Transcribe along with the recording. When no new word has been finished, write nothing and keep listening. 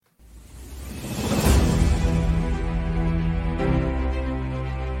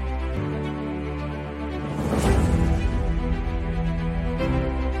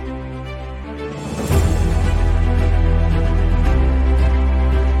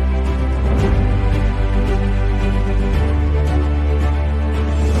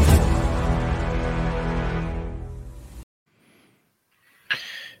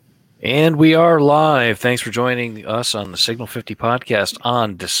And we are live. Thanks for joining us on the Signal 50 podcast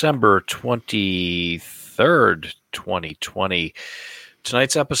on December 23rd, 2020.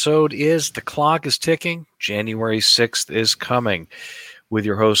 Tonight's episode is The Clock is Ticking. January 6th is coming with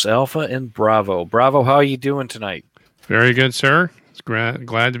your hosts Alpha and Bravo. Bravo, how are you doing tonight? Very good, sir. It's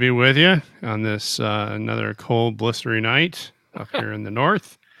glad to be with you on this another cold, blistery night up here in the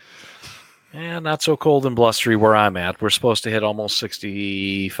north. And not so cold and blustery where I'm at. We're supposed to hit almost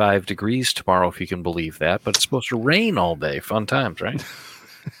 65 degrees tomorrow, if you can believe that. But it's supposed to rain all day. Fun times, right?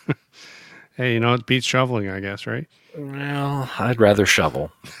 Hey, it beats shoveling, I guess, right? Well, I'd rather shovel.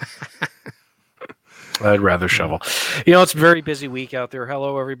 It's a very busy week out there.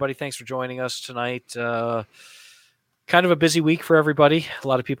 Hello, everybody. Thanks for joining us tonight. Kind of a busy week for everybody. A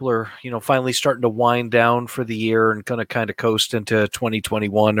lot of people are, finally starting to wind down for the year and going to kind of coast into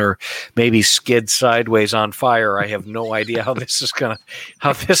 2021 or maybe skid sideways on fire. I have no idea how this is going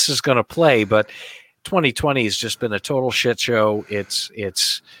to play, but 2020 has just been a total shit show. It's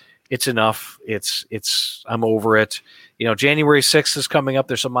enough. I'm over it. January 6th is coming up.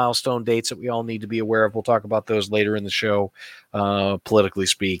 There's some milestone dates that we all need to be aware of. We'll talk about those later in the show, politically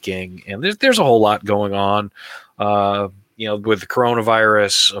speaking. And there's a whole lot going on. With the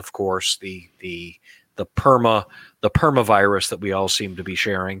coronavirus, of course, the permavirus that we all seem to be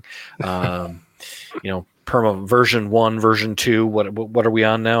sharing. Perma version 1, version 2. What are we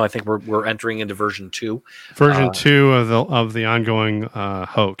on now? I think we're entering into version 2. Version 2 of the ongoing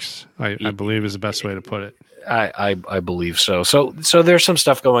hoax, I believe, is the best way to put it. I believe so. So there's some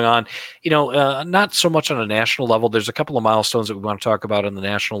stuff going on, not so much on a national level. There's a couple of milestones that we want to talk about on the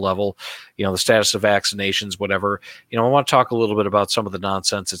national level, the status of vaccinations, whatever. I want to talk a little bit about some of the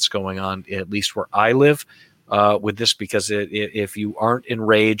nonsense that's going on, at least where I live, with this, because if you aren't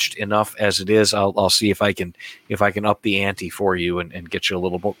enraged enough as it is, I'll see if I can up the ante for you and get you a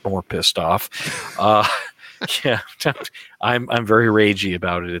little bit more pissed off. Yeah, I'm very ragey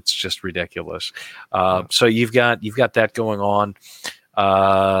about it. It's just ridiculous. So you've got that going on.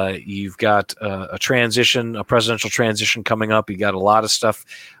 You've got a presidential transition coming up. You got a lot of stuff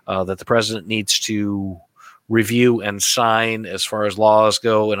that the president needs to review and sign as far as laws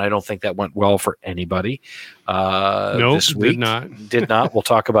go, and I don't think that went well for anybody. No, this week did not. We'll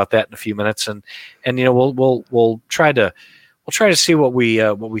talk about that in a few minutes, and we'll try to see what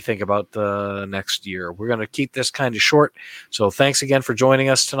we think about the next year. We're going to keep this kind of short. So thanks again for joining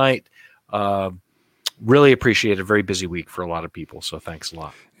us tonight. Really appreciate a very busy week for a lot of people. So thanks a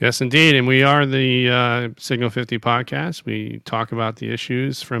lot. Yes, indeed. And we are the Signal 50 podcast. We talk about the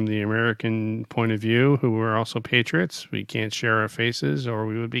issues from the American point of view, who are also patriots. We can't share our faces or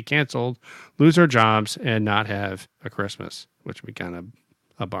we would be canceled, lose our jobs, and not have a Christmas, which would be kind of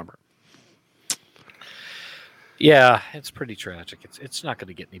a bummer. Yeah, it's pretty tragic. It's not going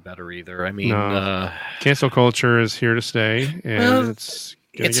to get any better either. I mean, cancel culture is here to stay, and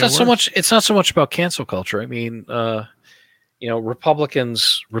it's not so much. It's not so much about cancel culture. I mean,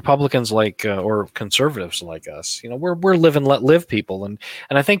 Republicans like or conservatives like us. We're live and let live people, and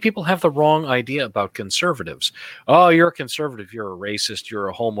I think people have the wrong idea about conservatives. Oh, you're a conservative. You're a racist. You're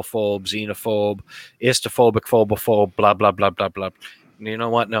a homophobe, xenophobe, istophobic, phobophobe, blah blah blah blah blah. You know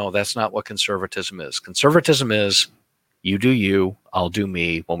what? No, that's not what conservatism is. Conservatism is you do you, I'll do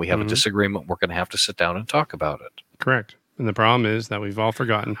me. When we have a disagreement, we're going to have to sit down and talk about it. Correct. And the problem is that we've all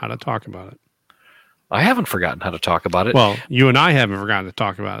forgotten how to talk about it. I haven't forgotten how to talk about it. Well, you and I haven't forgotten to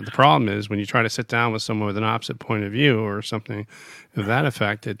talk about it. The problem is when you try to sit down with someone with an opposite point of view or something of that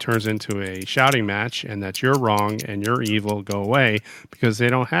effect, it turns into a shouting match, and that you're wrong and you're evil, go away, because they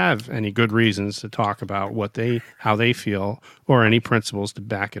don't have any good reasons to talk about how they feel or any principles to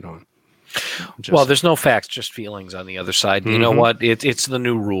back it on. Well, there's no facts, just feelings on the other side. You know what? It's the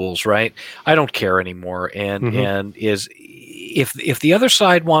new rules, right? I don't care anymore. And if the other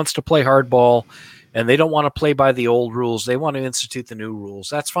side wants to play hardball and they don't want to play by the old rules, they want to institute the new rules,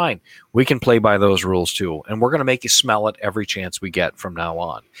 that's fine. We can play by those rules too. And we're going to make you smell it every chance we get from now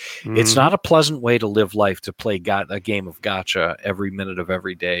on. It's not a pleasant way to live life, to play a game of gotcha every minute of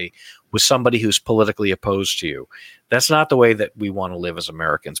every day with somebody who's politically opposed to you. That's not the way that we want to live as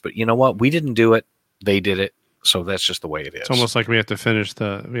Americans. But you know what? We didn't do it. They did it. So that's just the way it is. It's almost like we have to finish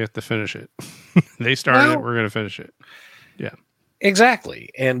it. They started it. We're going to finish it. Yeah.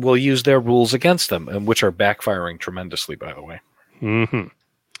 Exactly. And we'll use their rules against them, and which are backfiring tremendously, by the way. Indeed,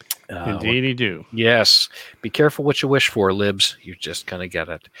 you do. Yes. Be careful what you wish for, libs. You're just going to get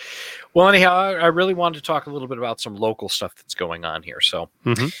it. Well, anyhow, I really wanted to talk a little bit about some local stuff that's going on here. So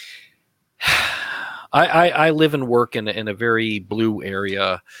I live and work in a very blue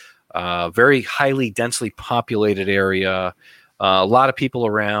area, very highly densely populated area. A lot of people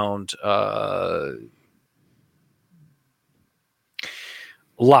around.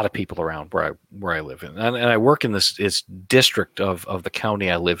 A lot of people around where I live in, and I work in this district of the county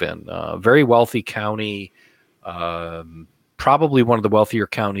I live in. Very wealthy county, probably one of the wealthier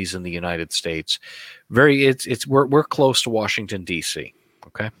counties in the United States. We're close to Washington D.C.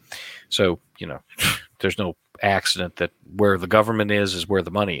 Okay, so there's no accident that where the government is where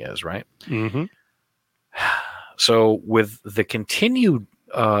the money is, right? Mm-hmm. So with the continued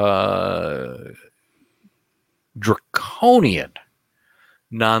draconian,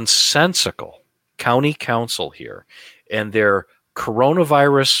 nonsensical county council here and their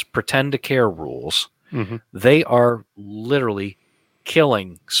coronavirus pretend to care rules, mm-hmm. they are literally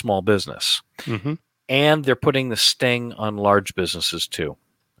killing small business. Mm-hmm. And they're putting the sting on large businesses too.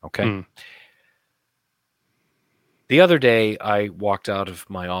 Okay. Mm. The other day I walked out of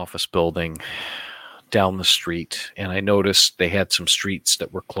my office building down the street and I noticed they had some streets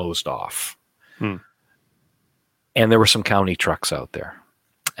that were closed off. Mm. And there were some county trucks out there.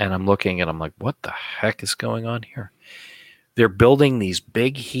 And I'm looking and I'm like, what the heck is going on here? They're building these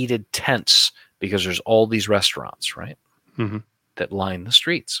big heated tents because there's all these restaurants, right? Mm-hmm. That line the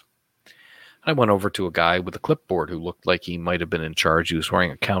streets. I went over to a guy with a clipboard who looked like he might have been in charge. He was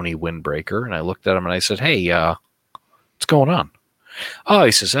wearing a county windbreaker. And I looked at him and I said, hey, what's going on? Oh,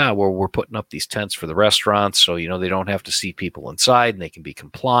 he says, we're putting up these tents for the restaurants so, they don't have to see people inside and they can be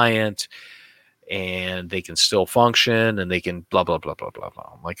compliant. And they can still function, and they can blah, blah, blah, blah, blah,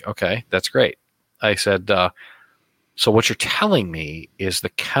 blah. I'm like, okay, that's great. I said, so what you're telling me is the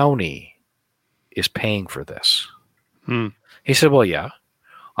county is paying for this. Hmm. He said, well, yeah.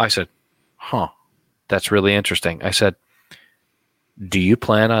 I said, that's really interesting. I said, do you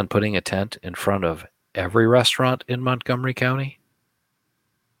plan on putting a tent in front of every restaurant in Montgomery County?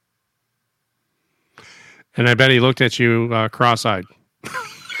 And I bet he looked at you cross-eyed.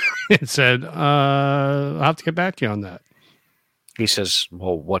 It said, I'll have to get back to you on that. He says,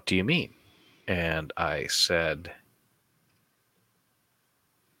 well, what do you mean? And I said,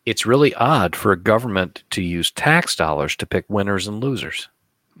 it's really odd for a government to use tax dollars to pick winners and losers.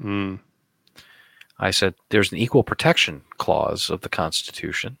 Mm. I said, there's an equal protection clause of the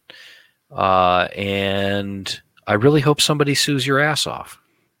Constitution. And I really hope somebody sues your ass off.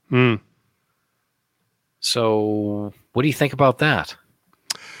 Mm. So what do you think about that?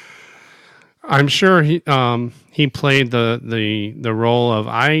 I'm sure he played the role of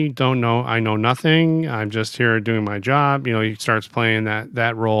I don't know, I know nothing. I'm just here doing my job. He starts playing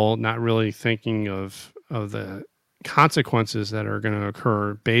that role, not really thinking of the consequences that are going to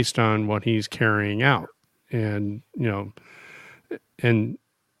occur based on what he's carrying out. And and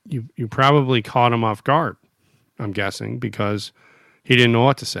you probably caught him off guard, I'm guessing, because he didn't know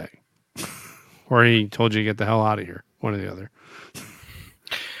what to say, or he told you to get the hell out of here, one or the other.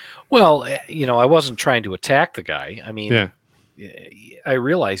 Well, I wasn't trying to attack the guy. I mean, yeah. I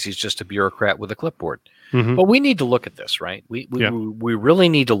realize he's just a bureaucrat with a clipboard. Mm-hmm. But we need to look at this, right? We really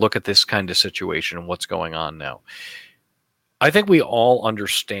need to look at this kind of situation and what's going on now. I think we all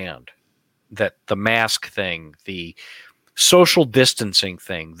understand that the mask thing, the social distancing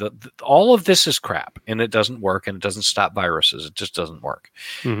thing, all of this is crap, and it doesn't work, and it doesn't stop viruses. It just doesn't work.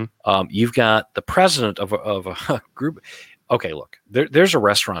 Mm-hmm. You've got the president of a group. Okay, look, there's a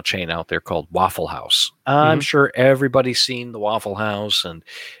restaurant chain out there called Waffle House. I'm sure everybody's seen the Waffle House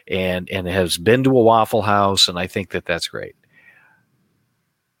and has been to a Waffle House, and I think that's great.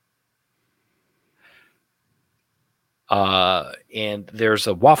 And there's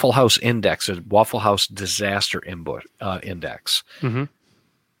a Waffle House index, a Waffle House disaster index. Mm-hmm.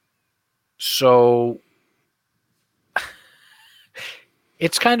 So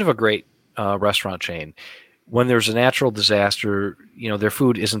it's kind of a great restaurant chain. When there's a natural disaster, their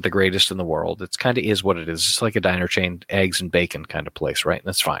food isn't the greatest in the world. It's kind of is what it is. It's like a diner chain, eggs and bacon kind of place, right? And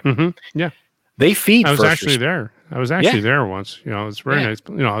that's fine. Mm-hmm. Yeah. They feed. I was actually there. There once. It's very nice.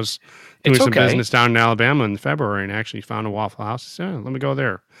 I was doing some business down in Alabama in February and actually found a Waffle House. I said, let me go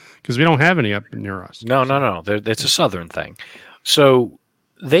there because we don't have any up near us. No. It's a Southern thing. So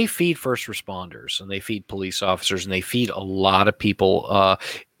they feed first responders and they feed police officers and they feed a lot of people.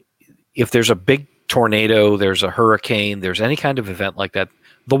 If there's a big tornado, there's a hurricane, there's any kind of event like that,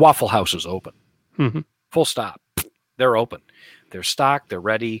 the Waffle House is open. Mm-hmm. Full stop. They're open. They're stocked. They're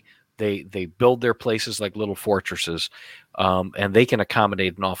ready. They build their places like little fortresses, and they can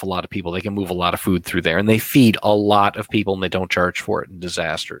accommodate an awful lot of people. They can move a lot of food through there, and they feed a lot of people, and they don't charge for it in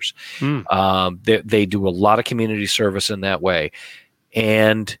disasters. They do a lot of community service in that way,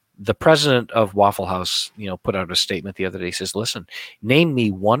 and the president of Waffle House, put out a statement the other day. He says, listen, name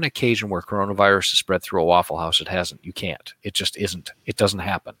me one occasion where coronavirus has spread through a Waffle House. It hasn't. You can't. It just isn't. It doesn't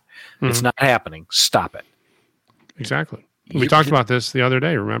happen. It's not happening. Stop it. Exactly. We talked about this the other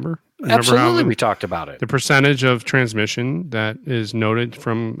day, remember? Absolutely, we talked about it. The percentage of transmission that is noted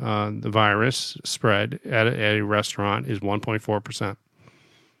from the virus spread at a restaurant is 1.4%.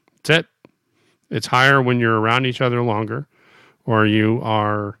 That's it. It's higher when you're around each other longer, or you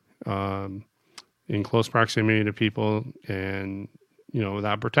are in close proximity to people and,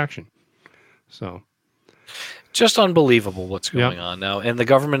 without protection. So... just unbelievable what's going on now. And the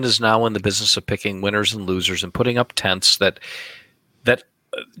government is now in the business of picking winners and losers and putting up tents that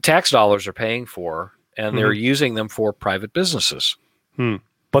tax dollars are paying for, and they're using them for private businesses.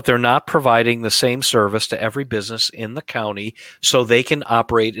 But they're not providing the same service to every business in the county so they can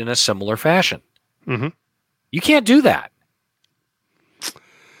operate in a similar fashion. You can't do that.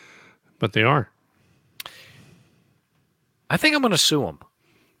 But they are. I think I'm going to sue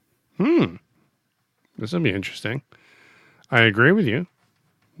them. This will be interesting. I agree with you.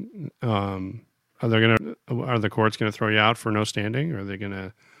 Are the courts going to throw you out for no standing? Or are they going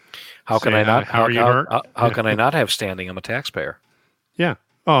to? How can I not? How are you hurt? How can I not have standing? I'm a taxpayer. Yeah.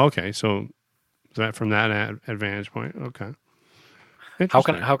 Oh, okay. So that from that advantage point, okay.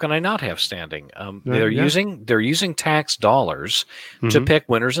 How can I not have standing? They're using tax dollars to pick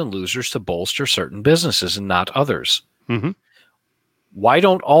winners and losers to bolster certain businesses and not others. Why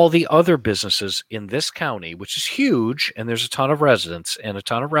don't all the other businesses in this county, which is huge, and there's a ton of residents and a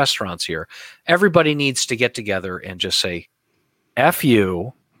ton of restaurants here, everybody needs to get together and just say, F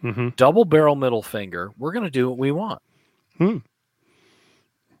you, double barrel middle finger, we're going to do what we want.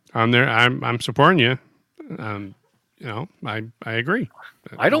 I'm there. I'm supporting you. I agree.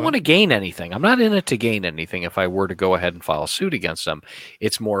 I don't want to gain anything. I'm not in it to gain anything if I were to go ahead and file a suit against them.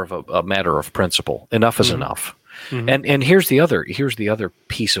 It's more of a matter of principle. Enough is enough. And here's the other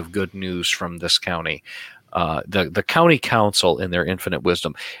piece of good news from this county. The county council, in their infinite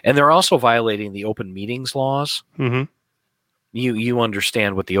wisdom, and they're also violating the open meetings laws. You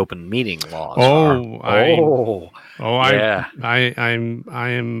understand what the open meeting laws are. Yeah. I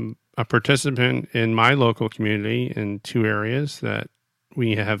am a participant in my local community in two areas that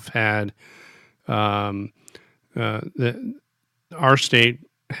we have had. Our state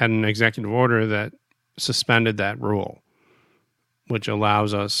had an executive order that suspended that rule, which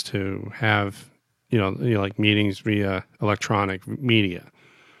allows us to have, like meetings via electronic media.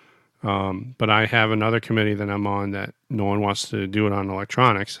 But I have another committee that I'm on that no one wants to do it on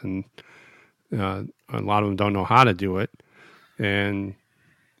electronics, and a lot of them don't know how to do it, and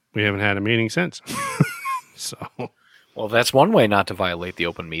we haven't had a meeting since. So, well, that's one way not to violate the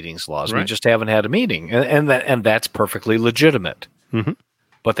open meetings laws. Right. We just haven't had a meeting, and that's perfectly legitimate.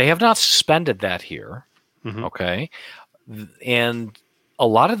 But they have not suspended that here. Okay, and a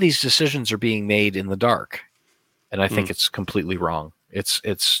lot of these decisions are being made in the dark, and I think it's completely wrong. It's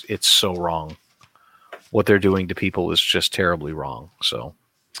so wrong. What they're doing to people is just terribly wrong. So,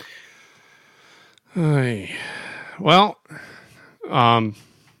 well, I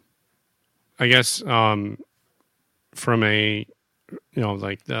guess from a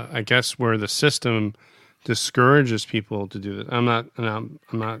I guess where the system discourages people to do this. I'm not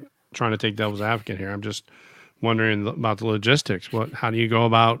trying to take devil's advocate here. I'm just wondering about the logistics. How do you go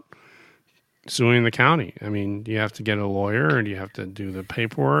about suing the county? I mean, do you have to get a lawyer, or do you have to do the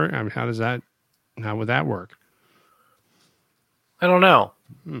paperwork? I mean, how would that work? I don't know.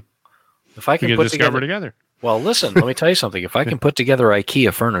 If I can put together. Well, listen, let me tell you something. If I can put together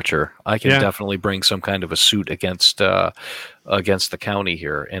IKEA furniture, I can definitely bring some kind of a suit against the county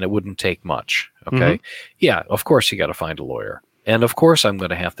here, and it wouldn't take much. Okay. Yeah, of course you got to find a lawyer. And of course I'm going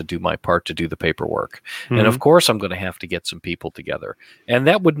to have to do my part to do the paperwork. And of course I'm going to have to get some people together. And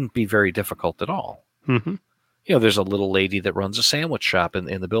that wouldn't be very difficult at all. There's a little lady that runs a sandwich shop in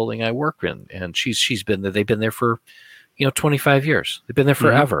the building I work in, and she's been there. They've been there for 25 years. They've been there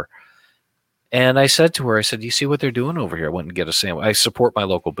forever. And I said to her, you see what they're doing over here? I went and get a sandwich. I support my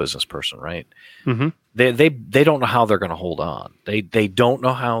local business person, right? They don't know how they're going to hold on. They don't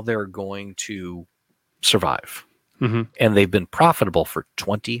know how they're going to survive. And they've been profitable for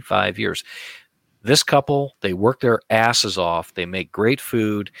 25 years. This couple, they work their asses off. They make great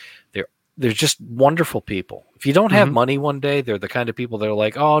food. They're just wonderful people. If you don't have money one day, they're the kind of people that are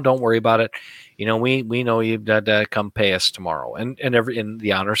like, oh, don't worry about it. We know you. Come pay us tomorrow. And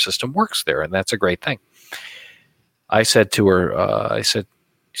the honor system works there, and that's a great thing. I said to her,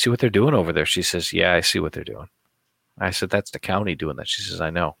 see what they're doing over there? She says, yeah, I see what they're doing. I said, that's the county doing that. She says, I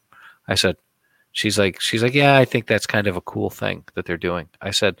know. I said, She's like, yeah, I think that's kind of a cool thing that they're doing.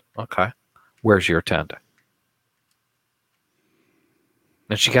 I said, okay, where's your tent?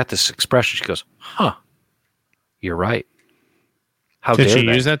 And she got this expression. She goes, huh, you're right. How Can dare she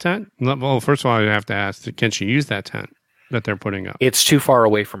they? use that tent? Well, first of all, you have to ask, can she use that tent that they're putting up? It's too far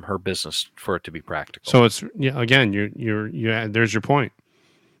away from her business for it to be practical. So it's, again, there's your point.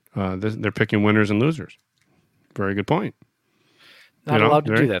 They're picking winners and losers. Very good point. Not allowed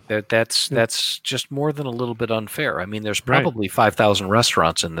to do that. That's just more than a little bit unfair. I mean, there's probably 5,000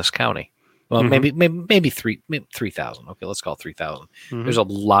 restaurants in this county. Well, maybe 3,000. Okay, let's call it 3,000. There's a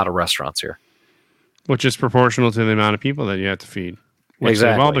lot of restaurants here, which is proportional to the amount of people that you have to feed. Which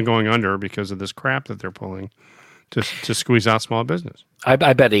exactly. They've all been going under because of this crap that they're pulling to squeeze out small business. I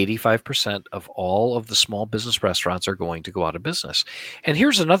bet 85% of all of the small business restaurants are going to go out of business. And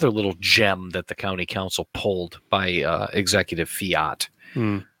here's another little gem that the county council pulled by executive fiat.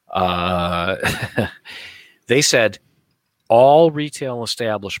 They said all retail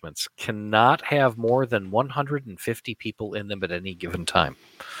establishments cannot have more than 150 people in them at any given time.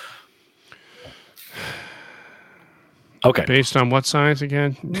 Okay. Based on what science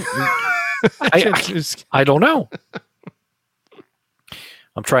again? I don't know.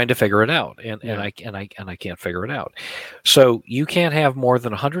 I'm trying to figure it out, and I can't figure it out. So you can't have more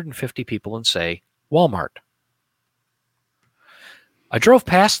than 150 people in, say, Walmart. I drove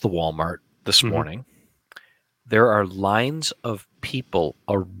past the Walmart this morning. There are lines of people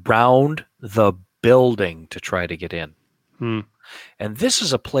around the building to try to get in. And this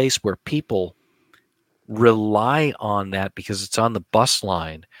is a place where people rely on that because it's on the bus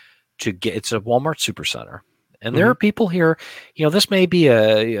line to get. It's a Walmart Supercenter. And there are people here, this may be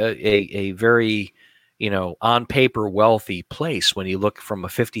a very, on paper wealthy place when you look from a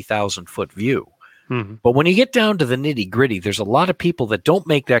 50,000 foot view. But when you get down to the nitty gritty, there's a lot of people that don't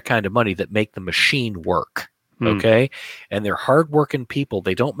make that kind of money that make the machine work. Okay. And they're hardworking people.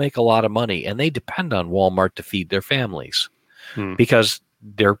 They don't make a lot of money and they depend on Walmart to feed their families because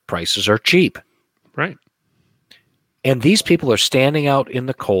their prices are cheap. Right. And these people are standing out in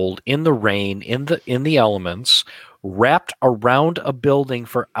the cold, in the rain, in the elements, wrapped around a building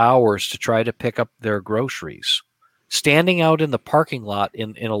for hours to try to pick up their groceries, standing out in the parking lot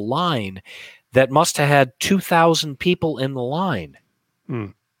in a line that must have had 2,000 people in the line.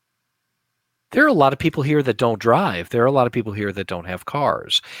 There are a lot of people here that don't drive. There are a lot of people here that don't have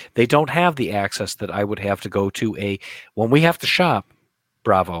cars. They don't have the access that I would have to go to when we have to shop,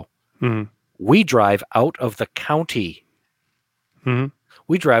 Bravo, we drive out of the county.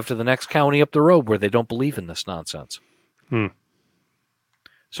 We drive to the next county up the road where they don't believe in this nonsense.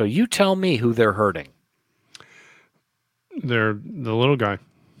 So you tell me who they're hurting. They're the little guy.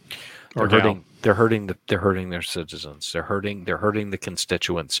 They're hurting their citizens. They're hurting the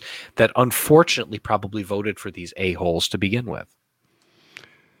constituents that unfortunately probably voted for these a-holes to begin with.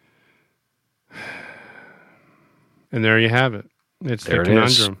 And there you have it. It's the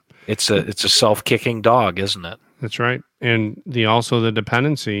conundrum. It's a self-kicking dog, isn't it? That's right. And the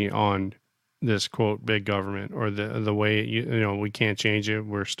dependency on this quote big government or the way we can't change it.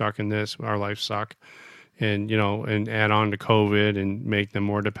 We're stuck in this. Our lives suck. And and add on to COVID and make them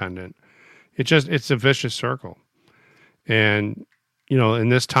more dependent. It's a vicious circle. And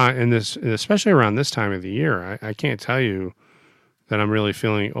especially around this time of the year, I can't tell you that I'm really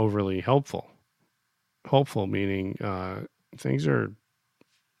feeling overly hopeful. Hopeful meaning things are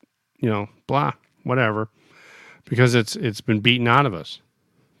blah, whatever, because it's been beaten out of us.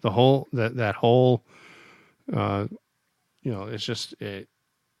 The whole that whole it's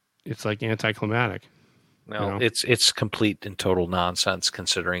like anticlimactic. No, it's complete and total nonsense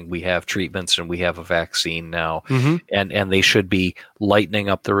considering we have treatments and we have a vaccine now, and they should be lightening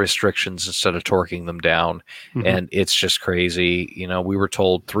up the restrictions instead of torquing them down. And it's just crazy. We were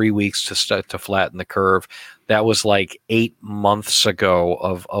told 3 weeks to flatten the curve. That was like 8 months ago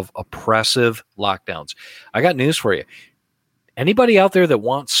of oppressive lockdowns. I got news for you. Anybody out there that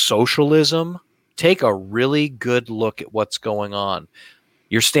wants socialism, take a really good look at what's going on.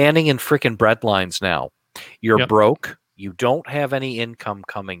 You're standing in frickin' bread lines now. You're broke. You don't have any income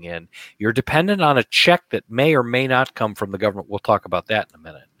coming in. You're dependent on a check that may or may not come from the government. We'll talk about that in a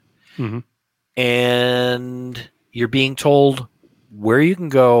minute. And you're being told where you can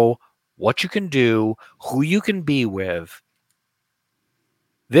go, what you can do, who you can be with.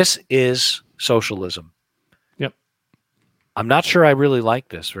 This is socialism. Yep. I'm not sure I really like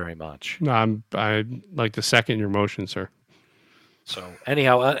this very much. I like to second your motion, sir. So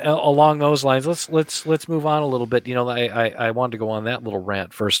anyhow, along those lines, let's move on a little bit. I wanted to go on that little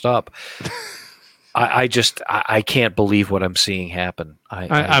rant first up. I can't believe what I'm seeing happen.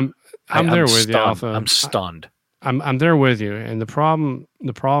 I'm I'm there with you, Alpha. I'm stunned. I'm there with you, and the problem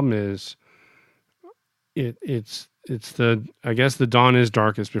is it's the, I guess the dawn is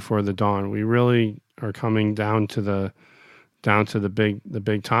darkest before the dawn. We really are coming down to the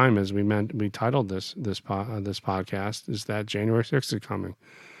big time, as we titled this podcast, is that January 6th is coming.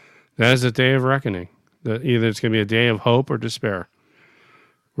 That is a day of reckoning. That either it's going to be a day of hope or despair.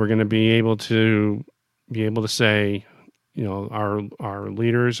 We're going to be able to say, our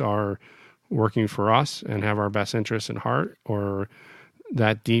leaders are working for us and have our best interests at heart, or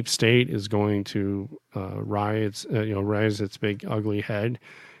that deep state is going to raise its big ugly head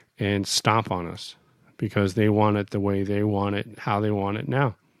and stomp on us because they want it the way they want it, how they want it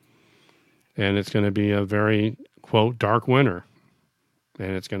now. And it's going to be a very, quote, dark winter,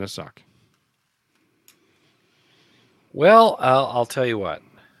 and it's going to suck. Well, I'll tell you what.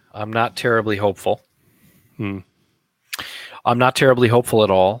 I'm not terribly hopeful. I'm not terribly hopeful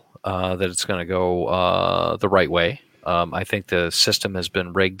at all that it's going to go the right way. I think the system has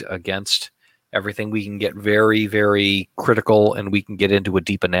been rigged against everything. We can get very, very critical, and we can get into a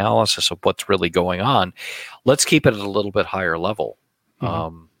deep analysis of what's really going on. Let's keep it at a little bit higher level.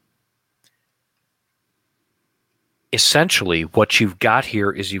 Essentially, what you've got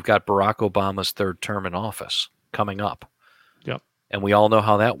here is you've got Barack Obama's third term in office coming up. Yep. And we all know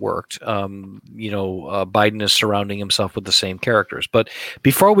how that worked. Biden is surrounding himself with the same characters. But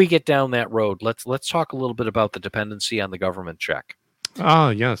before we get down that road, let's talk a little bit about the dependency on the government check. Oh,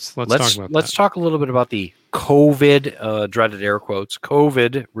 yes. Let's talk about that. Let's talk a little bit about the COVID, dreaded air quotes,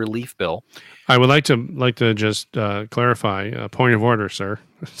 COVID relief bill. I would like to just clarify a point of order, sir.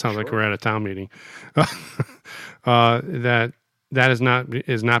 It sounds like we're at a town meeting. That has not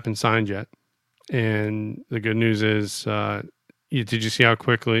been signed yet. And the good news is, did you see how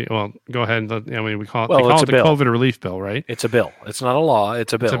quickly? Well, go ahead. We call it the COVID relief bill, right? It's a bill. It's not a law.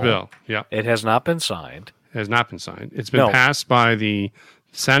 It's a bill. It's a bill. Yeah. It has not been signed. It has not been signed. It's been passed by the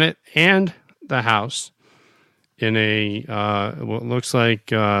Senate and the House in a what looks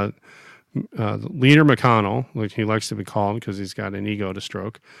like Leader McConnell, like he likes to be called because he's got an ego to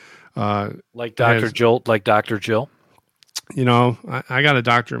stroke. Like Dr. Jill. I got a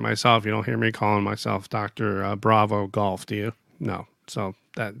doctorate myself. You don't hear me calling myself Dr. Bravo Golf, do you? No. So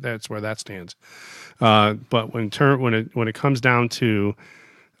that's where that stands. But when it comes down to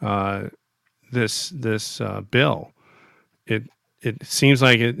this bill, it seems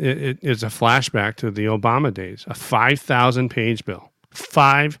like it is a flashback to the Obama days. A 5,000-page bill.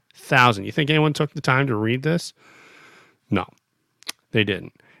 5,000. You think anyone took the time to read this? No, they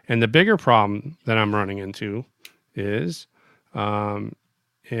didn't. And the bigger problem that I'm running into is the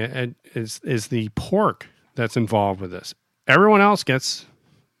pork that's involved with this. Everyone else gets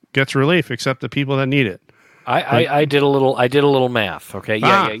relief except the people that need it. I did a little math. Okay,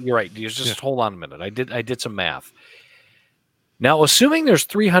 yeah, you're right. You just hold on a minute. I did some math. Now, assuming there's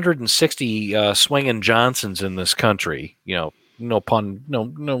 360 swinging Johnsons in this country, no pun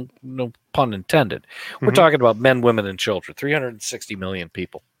intended. We're talking about men, women, and children. 360 million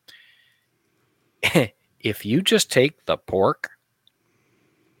people. If you just take the pork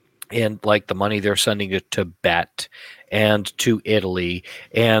and like the money they're sending to Tibet and to Italy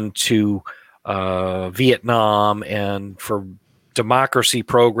and to Vietnam and for democracy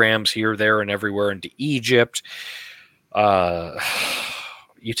programs here, there, and everywhere, and to Egypt,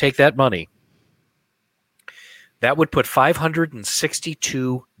 you take that money, that would put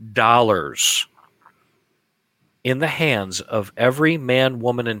 $562 in the hands of every man,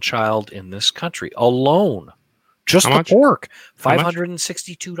 woman, and child in this country alone. Just the pork,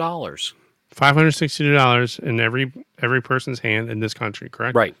 $562. $562 in every person's hand in this country,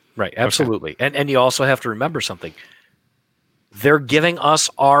 correct? Right, absolutely. Okay. And you also have to remember something. They're giving us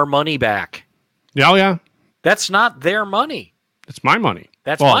our money back. Oh, yeah. That's not their money. It's my money.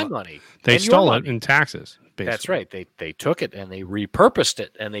 That's my money. They stole it in taxes, basically. That's right. They took it and they repurposed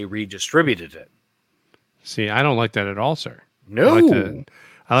it and they redistributed it. See, I don't like that at all, sir. No.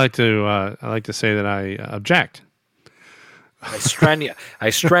 I like to say that I object. I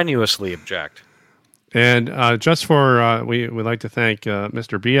strenuously object. And just for we'd like to thank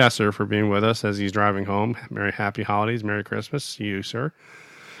Mr. BSer for being with us as he's driving home. Merry happy holidays, Merry Christmas to you, sir.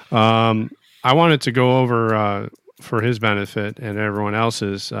 I wanted to go over for his benefit and everyone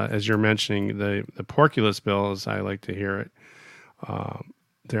else's, as you're mentioning the porkulus bill, as I like to hear it.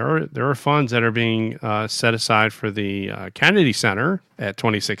 There are funds that are being set aside for the Kennedy Center at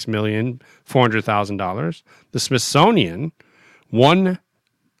 $26,400,000. The Smithsonian, $1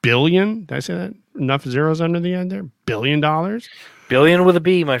 billion. Did I say that? Enough zeros under the end there? $1 billion. Billion with a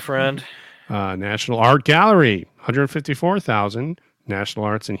B, my friend. National Art Gallery, $154,000. National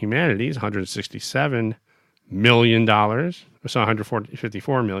Arts and Humanities, $167 million. So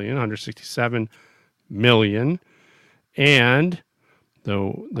 154 million, 167 million. And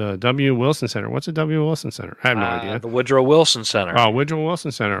the W. Wilson Center. What's a W. Wilson Center? I have no idea. The Woodrow Wilson Center. Oh, Woodrow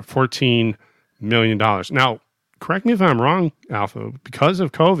Wilson Center, $14 million. Now, correct me if I'm wrong, Alpha. Because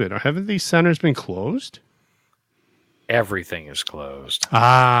of COVID, haven't these centers been closed? Everything is closed.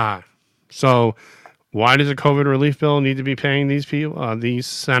 So why does a COVID relief bill need to be paying these people, these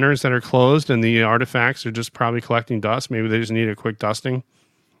centers that are closed, and the artifacts are just probably collecting dust? Maybe they just need a quick dusting,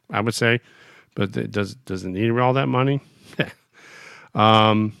 I would say. But does it need all that money?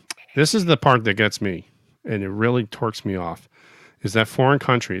 This is the part that gets me, and it really torques me off, is that foreign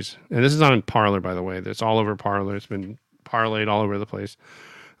countries, and this is on Parler, by the way. It's all over Parler. It's been parlayed all over the place.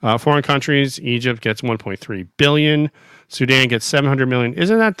 Foreign countries, Egypt gets 1.3 billion. Sudan gets 700 million.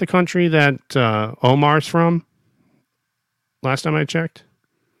 Isn't that the country that Omar's from? Last time I checked.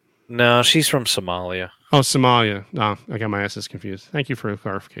 No, she's from Somalia. Oh, Somalia. No, I got my asses confused. Thank you for the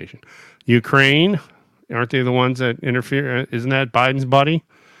clarification. Ukraine, aren't they the ones that interfere? Isn't that Biden's buddy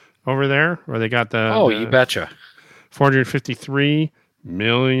over there? Or they got the... Oh, you betcha. $453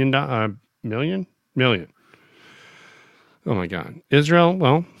 million. Million. Oh my God. Israel,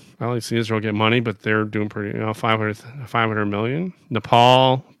 well, I like to see Israel get money, but they're doing pretty, 500 million.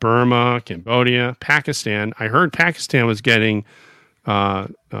 Nepal, Burma, Cambodia, Pakistan. I heard Pakistan was getting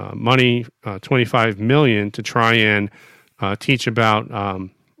money, 25 million, to try and teach about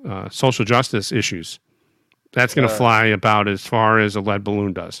social justice issues. That's going to fly about as far as a lead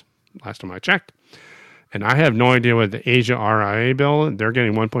balloon does, last time I checked. And I have no idea what the Asia RIA bill, they're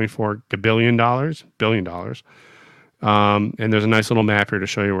getting $1.4 billion. And there's a nice little map here to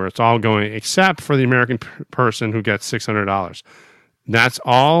show you where it's all going, except for the American person who gets $600. That's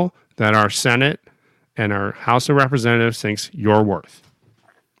all that our Senate and our House of Representatives thinks you're worth.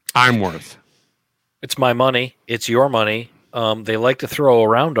 I'm worth. It's my money. It's your money. They like to throw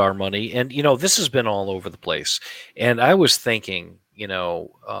around our money. And, this has been all over the place. And I was thinking,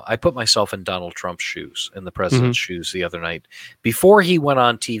 I put myself in Donald Trump's shoes, in the president's shoes the other night. Before he went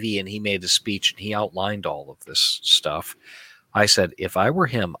on TV and he made a speech and he outlined all of this stuff, I said, if I were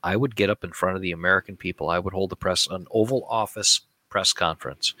him, I would get up in front of the American people. I would hold an Oval Office press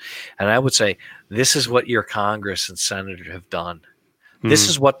conference. And I would say, this is what your Congress and Senate have done. This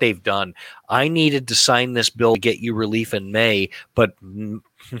is what they've done. I needed to sign this bill to get you relief in May, but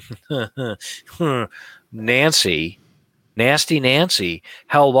Nasty Nancy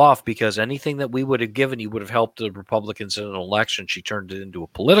held off because anything that we would have given you would have helped the Republicans in an election. She turned it into a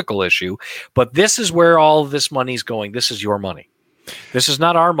political issue. But this is where all of this money is going. This is your money. This is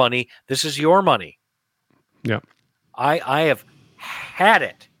not our money. This is your money. Yeah. I have had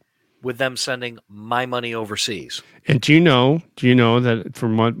it with them sending my money overseas. And do you know that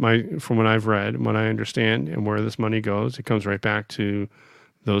from what I've read, what I understand, and where this money goes, it comes right back to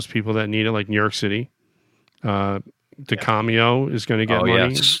those people that need it, like New York City. DeCamio is going to get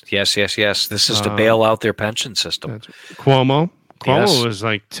money. Yes. This is to bail out their pension system. Cuomo is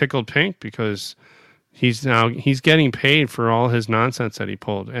like tickled pink because he's getting paid for all his nonsense that he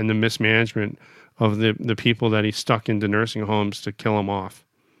pulled and the mismanagement of the people that he stuck into nursing homes to kill him off.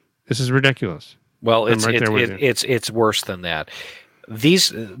 This is ridiculous. Well, it's worse than that.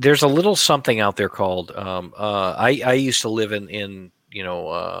 There's a little something out there called I used to live in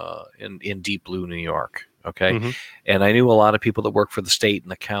deep blue New York. Okay. And I knew a lot of people that work for the state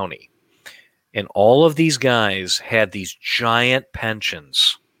and the county. And all of these guys had these giant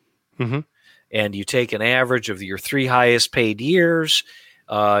pensions. And you take an average of your 3 highest paid years.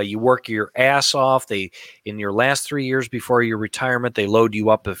 You work your ass off. In your last 3 years before your retirement, they load you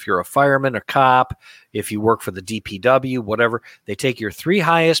up if you're a fireman or cop, if you work for the DPW, whatever. They take your 3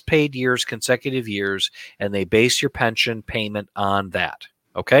 highest paid years, consecutive years, and they base your pension payment on that.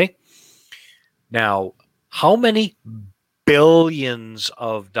 Okay? Now, how many billions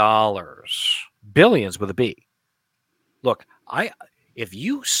of dollars, billions with a B? Look, if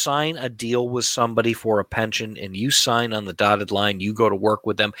you sign a deal with somebody for a pension and you sign on the dotted line, you go to work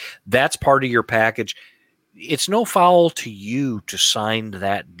with them, that's part of your package. It's no foul to you to sign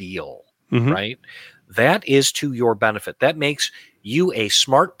that deal, right? That is to your benefit. That makes you a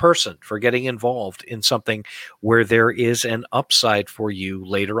smart person for getting involved in something where there is an upside for you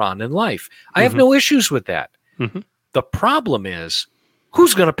later on in life. I have no issues with that. The problem is,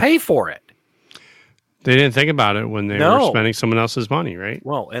 who's going to pay for it? They didn't think about it when they were spending someone else's money, right?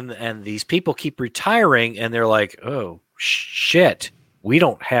 Well, and these people keep retiring, and they're like, oh, shit, we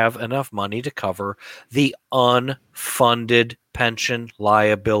don't have enough money to cover the unfunded pension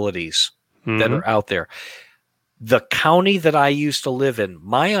liabilities that are out there. The county that I used to live in,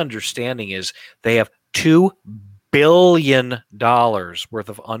 my understanding is they have $2 billion worth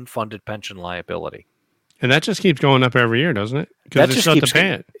of unfunded pension liability. And that just keeps going up every year, doesn't it? That Because they just still have to keeps pay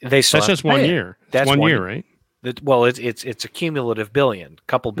it. They still That's have just to pay 1 it. year. That's It's 1 year, right? Well, it's a cumulative billion,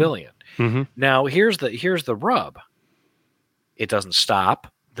 couple billion. Mm-hmm. Now here's the rub. It doesn't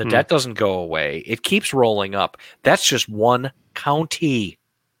stop. The debt doesn't go away. It keeps rolling up. That's just one county.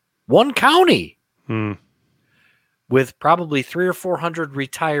 One county. With probably 300 or 400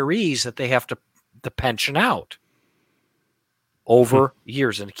 retirees that they have to pension out over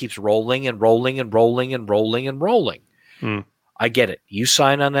years, and it keeps rolling and rolling and rolling and rolling and rolling. I get it. You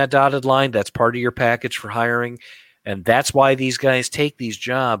sign on that dotted line. That's part of your package for hiring, and that's why these guys take these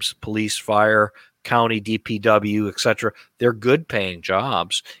jobs: police, fire, county, DPW, etc. They're good-paying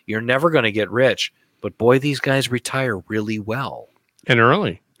jobs. You're never going to get rich, but boy, these guys retire really well. And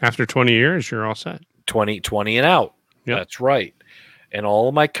early. After 20 years, you're all set. 20 and out. Yep. That's right. And all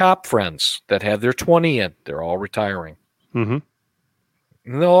of my cop friends that have their 20 in, they're all retiring. And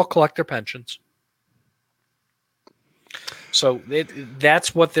they'll all collect their pensions. So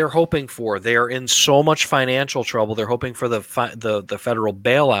that's what they're hoping for. They are in so much financial trouble. They're hoping for the federal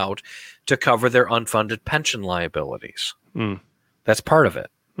bailout to cover their unfunded pension liabilities. That's part of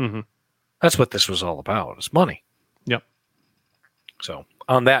it. That's what this was all about. It's money. Yep. So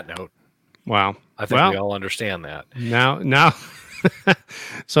on that note, wow, I think we all understand that. Now,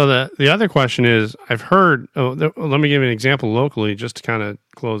 so the other question is, I've heard. Let me give you an example locally, just to kind of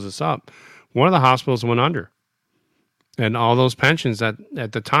close this up. One of the hospitals went under, and all those pensions at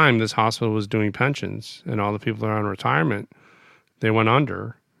the time this hospital was doing pensions, and all the people that are on retirement, they went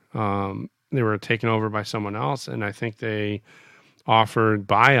under. They were taken over by someone else, and I think they offered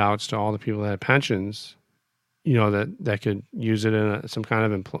buyouts to all the people that had pensions. That could use it in some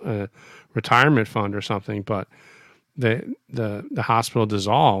kind of retirement fund or something, but the hospital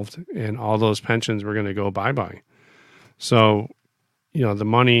dissolved, and all those pensions were going to go bye-bye. So, the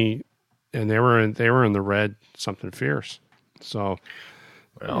money, and they were in the red, something fierce. So,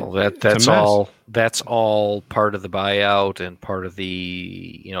 well, that's all part of the buyout and part of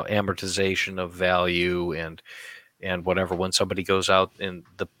the amortization of value and whatever. When somebody goes out, and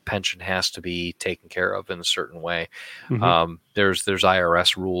the pension has to be taken care of in a certain way. There's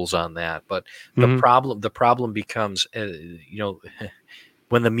IRS rules on that, but the problem becomes, when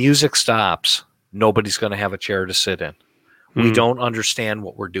the music stops, nobody's going to have a chair to sit in. We don't understand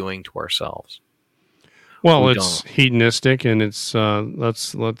what we're doing to ourselves. Well, it's hedonistic, and it's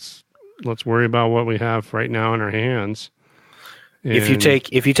let's worry about what we have right now in our hands. And if you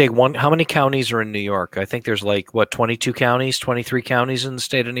take one, how many counties are in New York? I think there's 22 counties, 23 counties in the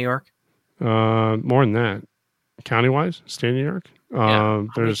state of New York. More than that, county-wise, state of New York. How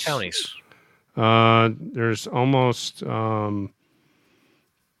many counties? There's almost. I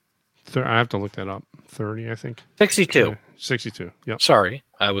have to look that up. 30, I think. 62. 62. Yep. Sorry,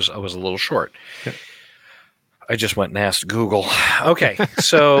 I was a little short. Okay. I just went and asked Google. Okay,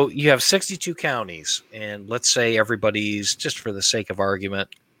 so you have 62 counties, and let's say everybody's, just for the sake of argument,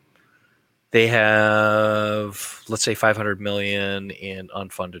 they have, let's say, $500 million in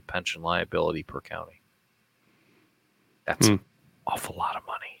unfunded pension liability per county. That's an awful lot of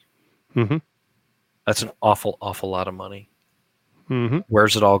money. That's an awful lot of money.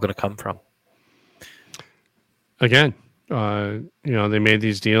 Where's it all going to come from? Again, they made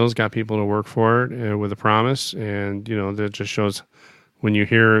these deals, got people to work for it with a promise, and that just shows when you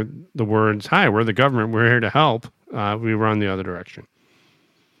hear the words, "Hi, we're the government, we're here to help," we run the other direction.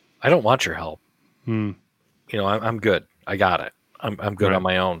 I don't want your help. I'm good. I got it. I'm good on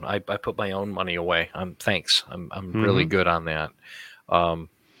my own. I put my own money away. Thanks. I'm really good on that.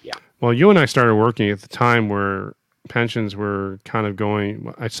 Yeah. Well, you and I started working at the time where pensions were kind of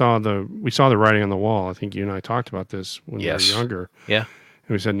going. We saw the writing on the wall. I think you and I talked about this when we were younger. Yeah. And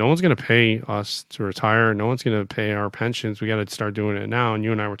we said, no one's going to pay us to retire. No one's going to pay our pensions. We got to start doing it now. And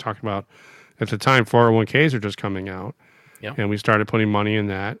you and I were talking about, at the time, 401ks are just coming out. Yeah. And we started putting money in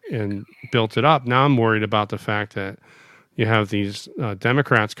that and built it up. Now I'm worried about the fact that you have these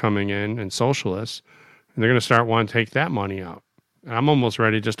Democrats coming in and socialists, and they're going to start wanting to take that money out. And I'm almost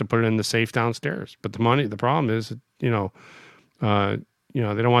ready just to put it in the safe downstairs. But the problem is, they don't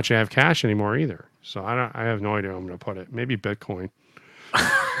want you to have cash anymore either. So I have no idea where I'm going to put it. Maybe Bitcoin.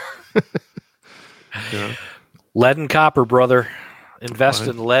 Lead and copper, brother. Invest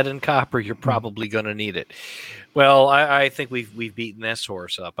in lead and copper. You're probably going to need it. Well, I think we've beaten this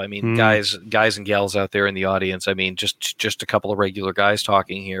horse up. I mean, guys and gals out there in the audience. I mean, just a couple of regular guys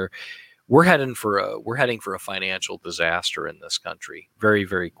talking here. we're heading for a financial disaster in this country very,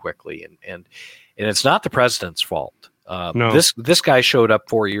 very quickly, and it's not the president's fault. No. This guy showed up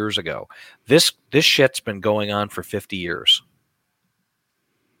 4 years ago. This shit's been going on for 50 years,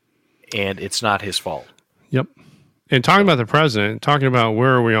 and it's not his fault. Yep. And talking about the president, talking about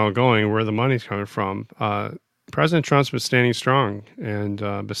where are we all going, where the money's coming from, President Trump's been standing strong.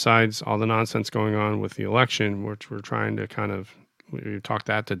 And besides all the nonsense going on with the election, which we're trying to we've talked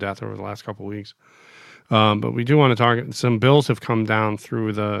that to death over the last couple of weeks. But we do want to talk, some bills have come down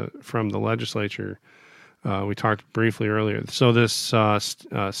from the legislature. We talked briefly earlier. So this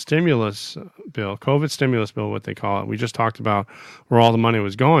stimulus bill, COVID stimulus bill, what they call it, we just talked about where all the money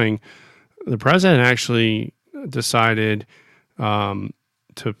was going. The president actually decided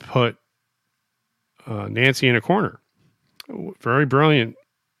to put Nancy in a corner. Very brilliant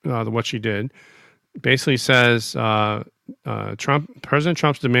what she did. Basically says President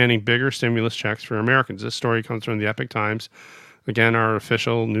Trump's demanding bigger stimulus checks for Americans. This story comes from the Epic Times. Again, our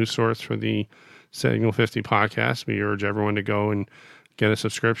official news source for the Signal 50 podcast. We urge everyone to go and get a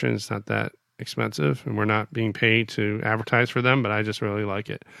subscription. It's not that expensive, and we're not being paid to advertise for them, but I just really like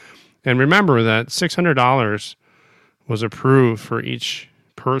it. And remember that $600 was approved for each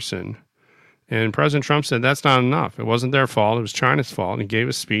person. And President Trump said that's not enough. It wasn't their fault. It was China's fault. And he gave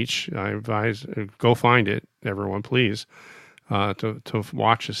a speech. I advise, go find it, everyone, please, to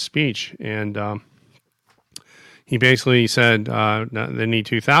watch his speech. And he basically said they need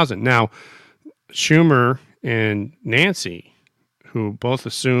 2,000. Now, Schumer and Nancy, who both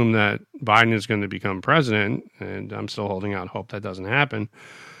assume that Biden is going to become president, and I'm still holding out hope that doesn't happen.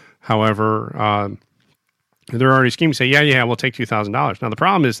 However, they're already scheming, say, yeah, we'll take $2,000. Now, the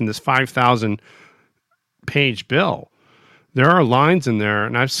problem is in this 5,000-page bill, there are lines in there,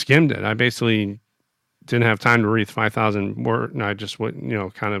 and I've skimmed it. I basically didn't have time to read 5,000 words, and I just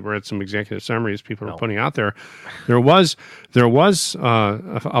kind of read some executive summaries people were putting out there. There was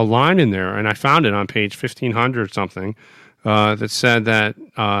a line in there, and I found it on page 1,500 something, that said that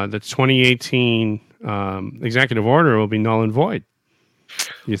the 2018 executive order will be null and void.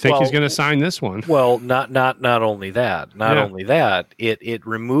 You think he's going to sign this one? Well, not only that. Only that, it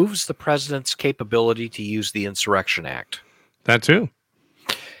removes the president's capability to use the Insurrection Act. That too.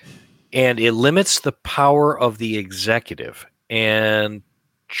 And it limits the power of the executive. And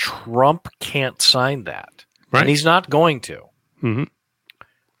Trump can't sign that. Right. And he's not going to. Mm-hmm.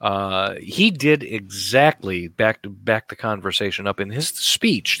 He did exactly, back the conversation up in his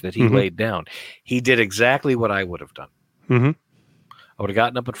speech that he laid down. He did exactly what I would have done. Mm-hmm. I would have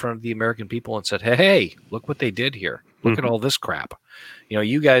gotten up in front of the American people and said, hey, look what they did here. Look at all this crap.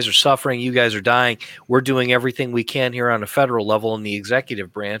 You guys are suffering. You guys are dying. We're doing everything we can here on a federal level in the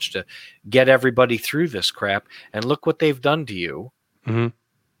executive branch to get everybody through this crap. And look what they've done to you. Mm-hmm.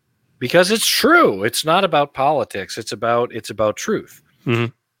 Because it's true. It's not about politics. It's about truth.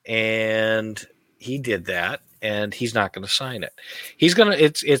 Mm-hmm. And he did that, and he's not going to sign it. It's going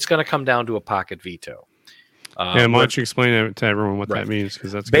to come down to a pocket veto. And why don't you explain it to everyone what that means?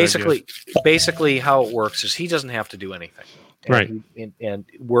 Because that's basically how it works is he doesn't have to do anything. And and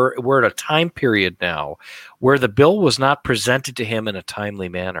we're at a time period now where the bill was not presented to him in a timely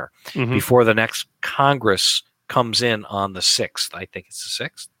manner before the next Congress comes in on the 6th. I think it's the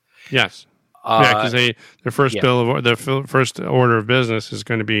 6th. Yes. Because their first first order of business is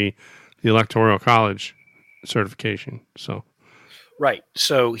going to be the Electoral College certification. So, right.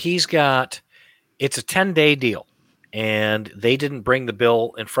 So it's a 10-day deal, and they didn't bring the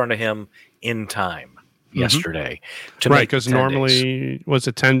bill in front of him in time yesterday. Because normally, was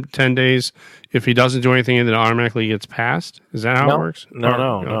it 10 days? If he doesn't do anything, it automatically gets passed? Is that how it works?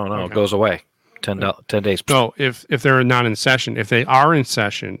 No. Okay. It goes away. 10 days. So if they're not in session, if they are in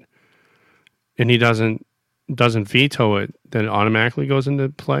session, and he doesn't veto it, then it automatically goes into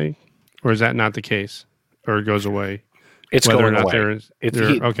play? Or is that not the case? Or it goes away? It's going away.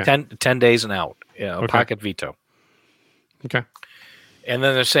 Okay. 10 days and out. Yeah, pocket veto. Okay. And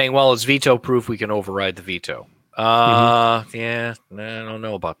then they're saying, well, it's veto proof. We can override the veto. Yeah, I don't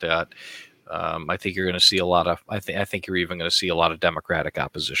know about that. I think you're going to see a lot of. I think you're even going to see a lot of Democratic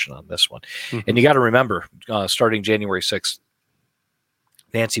opposition on this one. And you got to remember, starting January 6th,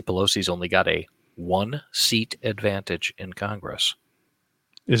 Nancy Pelosi's only got a 1-seat advantage in Congress.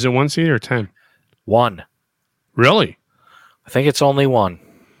 Is it 1 seat or 10? 1. Really? I think it's only 1.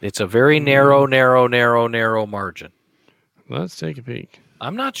 It's a very narrow margin. Let's take a peek.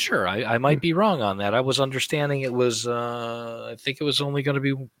 I'm not sure. I might be wrong on that. I was understanding it was, I think it was only going to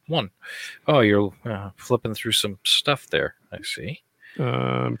be 1. Oh, you're flipping through some stuff there. I see.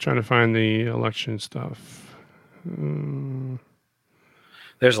 I'm trying to find the election stuff.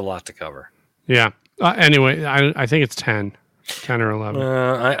 There's a lot to cover. Yeah. Anyway, I think it's 10 or 11.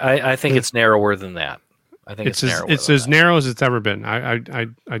 I think it's narrower than that. I think it's narrower. It's as narrow as it's ever been. I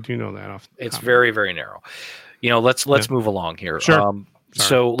do know that off. It's very, very narrow. Let's move along here. Sure.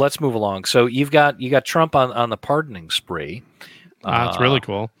 So let's move along. So you got Trump on the pardoning spree. That's really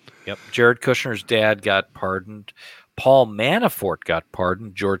cool. Yep. Jared Kushner's dad got pardoned. Paul Manafort got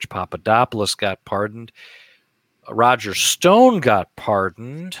pardoned. George Papadopoulos got pardoned. Roger Stone got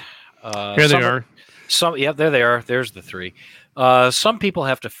pardoned. Here they are. There they are. There's the three. Some people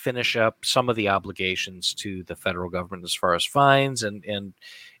have to finish up some of the obligations to the federal government as far as fines and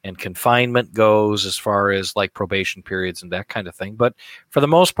confinement goes, as far as like probation periods and that kind of thing. But for the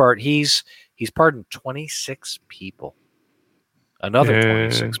most part, he's pardoned 26 people. Another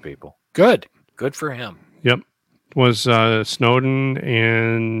 26 people. Good for him. Yep. Was Snowden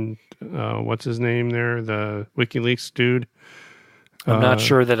and what's his name there? The WikiLeaks dude. I'm not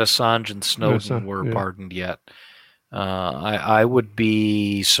sure that Assange and Snowden were pardoned yet. I would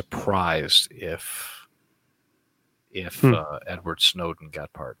be surprised if Edward Snowden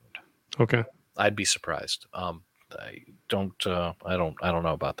got pardoned. Okay, I'd be surprised. I don't know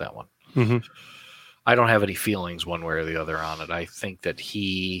about that one. Mm-hmm. I don't have any feelings one way or the other on it. I think that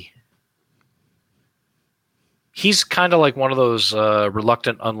he's kind of like one of those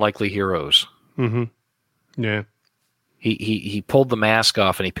reluctant, unlikely heroes. Mm-hmm. Yeah. He pulled the mask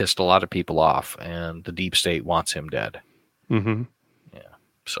off and he pissed a lot of people off, and the deep state wants him dead. Mm-hmm. Yeah.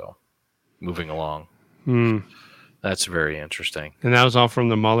 So, moving along. Mm. That's very interesting. And that was all from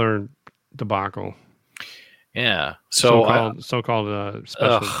the Mueller debacle. Yeah. So so-called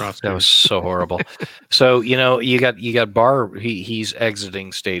special prosecutor. That was so horrible. So you got Barr. He's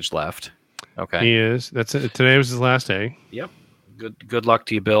exiting stage left. Okay. He is. That's it. Today was his last day. Yep. Good luck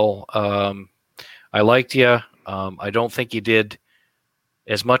to you, Bill. I liked you. I don't think you did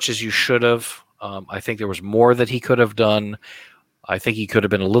as much as you should have. I think there was more that he could have done. I think he could have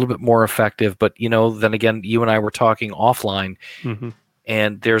been a little bit more effective. But, then again, you and I were talking offline, mm-hmm.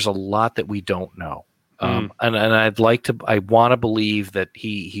 and there's a lot that we don't know. And I want to believe that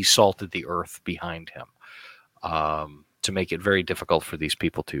he salted the earth behind him to make it very difficult for these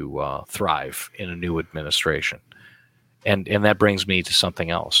people to thrive in a new administration. And that brings me to something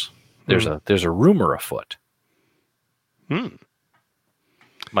else. There's a rumor afoot.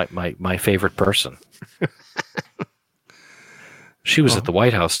 My favorite person. She was at the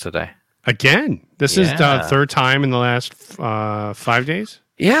White House today. Again? This is the third time in the last 5 days?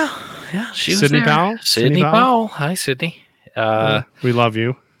 Yeah. She was Sydney there. Powell? Sydney Powell. Hi, Sydney. We love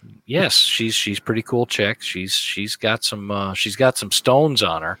you. Yes, she's pretty cool chick. She's got some stones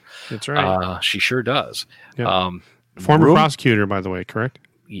on her. That's right. She sure does. Yep. Former prosecutor, by the way, correct?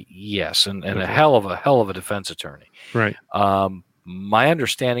 Yes, and a hell of a defense attorney. Right. My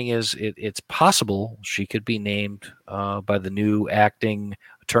understanding is it's possible she could be named by the new acting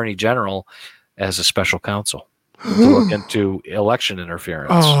attorney general as a special counsel to look into election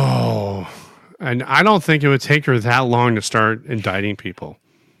interference. Oh, and I don't think it would take her that long to start indicting people.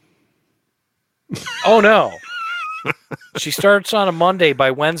 Oh, no. She starts on a Monday.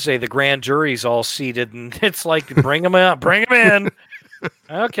 By Wednesday, the grand jury's all seated, and it's like, bring them out, bring them in.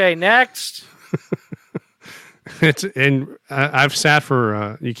 Okay, next. I've sat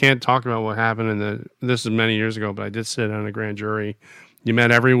for. You can't talk about what happened this is many years ago, but I did sit on a grand jury. You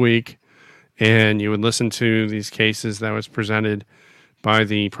met every week, and you would listen to these cases that was presented by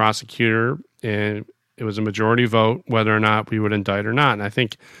the prosecutor, and it was a majority vote whether or not we would indict or not. And I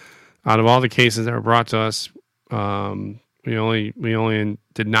think out of all the cases that were brought to us, we only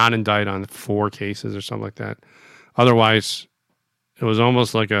did not indict on 4 cases or something like that. Otherwise, it was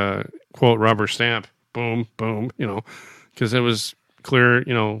almost like a quote rubber stamp. Boom, boom, because it was clear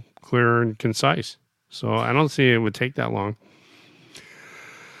and concise. So I don't see it would take that long.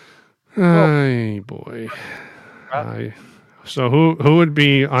 Hey, boy. So who would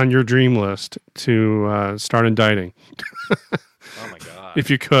be on your dream list to start indicting? Oh my God! If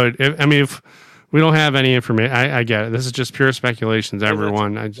you could, if we don't have any information, I get it. This is just pure speculations,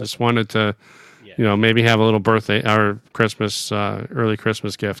 everyone. I just wanted to, maybe have a little birthday or Christmas, early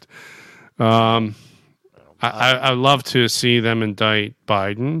Christmas gift. I'd love to see them indict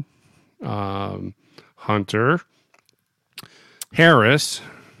Biden, Hunter, Harris.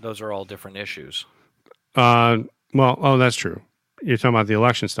 Those are all different issues. That's true. You're talking about the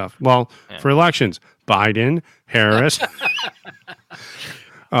election stuff. Well, for elections, Biden, Harris.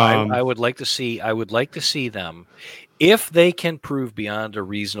 I would like to see them, if they can prove beyond a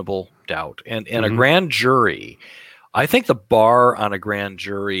reasonable doubt, and a grand jury. I think the bar on a grand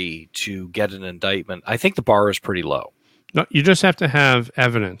jury to get an indictment, I think the bar is pretty low. No, you just have to have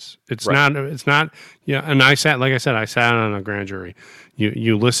evidence. It's Right. not. It's not. Yeah, and I sat, like I said, I sat on a grand jury.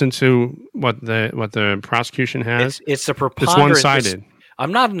 You listen to what the prosecution has. It's the It's one preponderance. sided.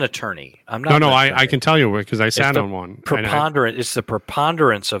 I'm not an attorney. I'm No, not no, an I attorney. can tell you because I It's sat the on one. preponderance. It's the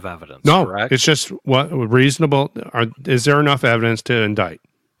preponderance of evidence. No, Correct. it's just what reasonable. Is there enough evidence to indict?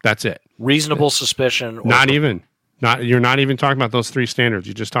 That's it. Reasonable suspicion. Or Not even. Not you're not even talking about those three standards.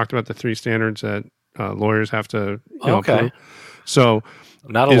 You just talked about the three standards that lawyers have to Okay. prove. So,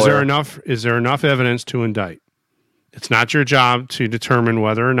 Not a is lawyer. there enough? Is there enough evidence to indict? It's not your job to determine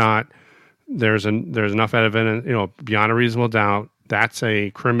whether or not there's enough evidence. Beyond a reasonable doubt. That's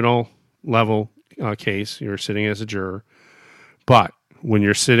a criminal level case. You're sitting as a juror, but when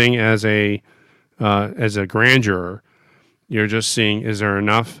you're sitting as a grand juror, you're just seeing, is there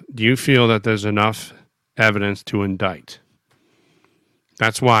enough? Do you feel that there's enough evidence to indict?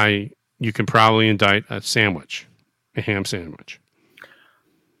 That's why you can probably indict a sandwich, a ham sandwich.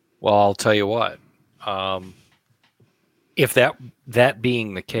 Well, I'll tell you what. If that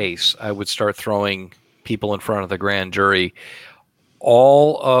being the case, I would start throwing people in front of the grand jury.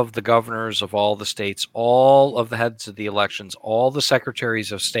 All of the governors of all the states, all of the heads of the elections, all the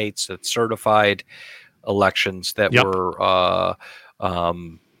secretaries of states that certified elections that Yep. were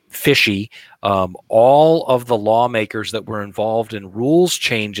fishy, all of the lawmakers that were involved in rules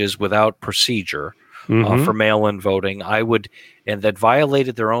changes without procedure for mail-in voting, and that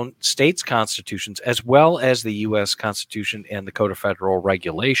violated their own states' constitutions as well as the U.S. Constitution and the Code of Federal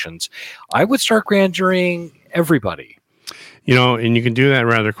Regulations, I would start grand jurying everybody. And you can do that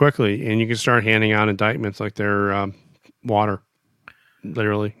rather quickly, and you can start handing out indictments like they're water,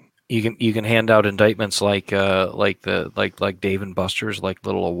 literally. You can hand out indictments like Dave and Buster's, like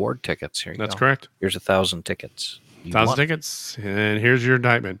little award tickets. Here you That's go. correct. Here's 1,000 tickets. 1,000 tickets, and here's your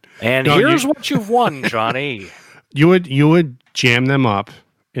indictment. And here's what you've won, Johnny. You would jam them up,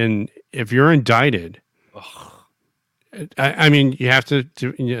 and if you're indicted, I mean, you have to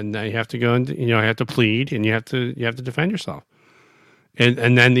you have to go and you have to plead, and you have to defend yourself,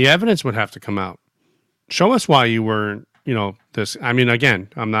 and then the evidence would have to come out. Show us why you weren't, this. I mean, again,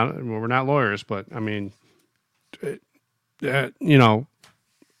 we're not lawyers, but I mean,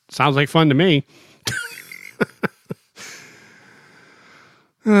 sounds like fun to me.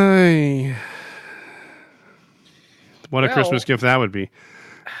 What a Christmas gift that would be.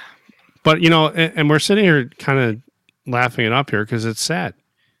 But, and we're sitting here kind of laughing it up here because it's sad.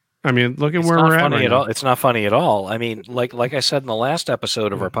 I mean, look at where we're at right now. It's not funny at all. I mean, like I said in the last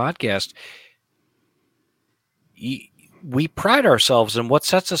episode of our podcast, we pride ourselves in what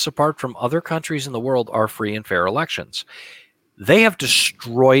sets us apart from other countries in the world are free and fair elections. They have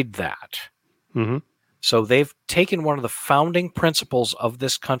destroyed that. Mm-hmm. So they've taken one of the founding principles of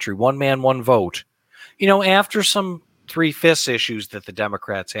this country, one man, one vote. After some 3/5 issues that the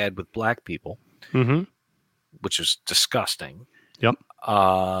Democrats had with black people, which is disgusting. Yep.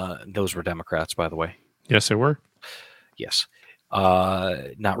 Those were Democrats, by the way. Yes, they were. Yes.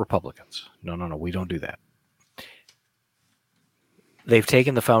 Not Republicans. No. We don't do that. They've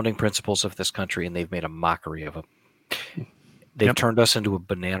taken the founding principles of this country and they've made a mockery of them. They've turned us into a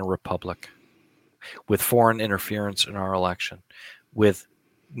banana republic with foreign interference in our election, with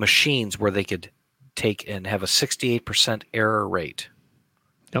machines where they could take and have a 68% error rate.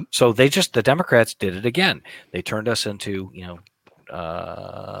 Yep. So the Democrats did it again. They turned us into,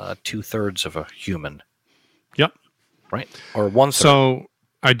 2/3 of a human. Yep. Right. Or 1/3. So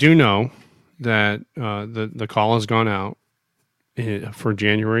I do know that the call has gone out for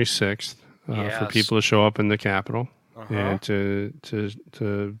January 6th for people to show up in the Capitol and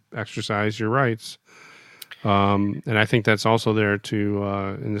to exercise your rights. And I think that's also there to,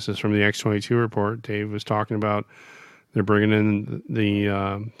 and this is from the X22 report, Dave was talking about they're bringing in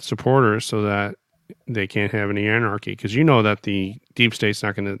the supporters so that they can't have any anarchy. Because that the deep state's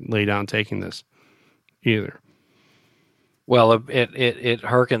not going to lay down taking this either. Well, it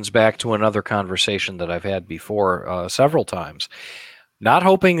harkens back to another conversation that I've had before several times. Not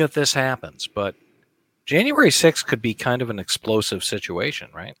hoping that this happens, but January 6th could be kind of an explosive situation,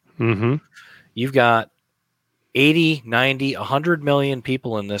 right? Mm-hmm. You've got 80, 90, 100 million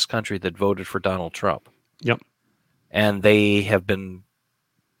people in this country that voted for Donald Trump. Yep. And they have been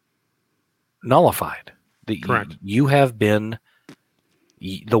nullified. Correct. You have been...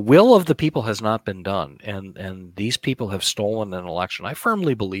 The will of the people has not been done, and these people have stolen an election. I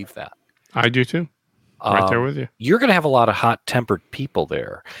firmly believe that. I do too. Right there with you. You're going to have a lot of hot-tempered people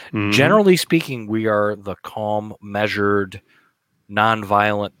there. Mm-hmm. Generally speaking, we are the calm, measured,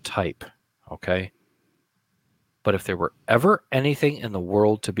 nonviolent type, okay? But if there were ever anything in the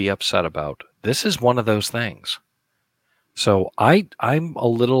world to be upset about, this is one of those things. So I'm a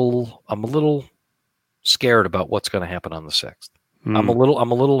little scared about what's going to happen on the 6th. I'm a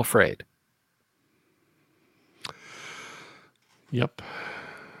little afraid. Yep.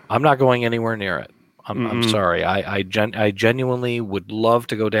 I'm not going anywhere near it. I'm sorry. I genuinely would love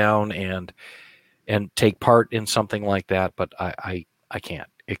to go down and take part in something like that, but I can't.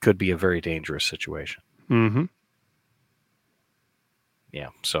 It could be a very dangerous situation. Mm-hmm. Yeah.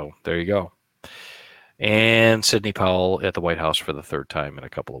 So there you go. And Sidney Powell at the White House for the 3rd time in a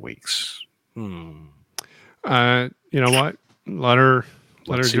couple of weeks. You know what? Let her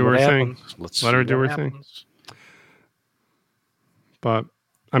do her thing. Let her do her thing. But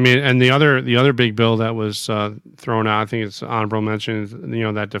I mean, and the other big bill that was thrown out, I think it's honorable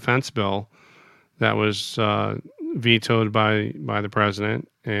mention, that defense bill that was vetoed by the president,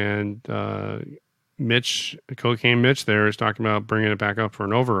 and Cocaine Mitch there is talking about bringing it back up for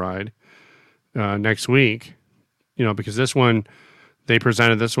an override next week. Because this one, they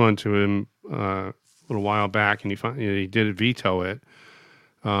presented this one to him a little while back, and he did veto it.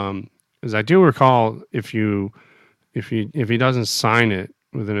 As I do recall, if he doesn't sign it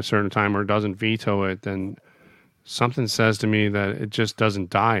within a certain time or doesn't veto it, then something says to me that it just doesn't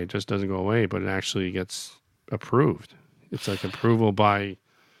die. It just doesn't go away, but it actually gets approved. It's like approval by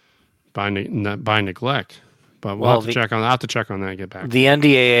neglect. But we'll have to check on. I'll have to check on that and get back. The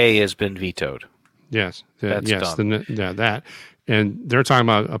NDAA has been vetoed. Yes, that's done. That, and they're talking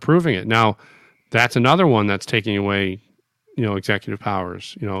about approving it now. That's another one that's taking away, executive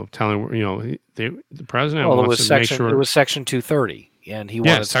powers. Telling the president wants to make sure it was Section 230, and he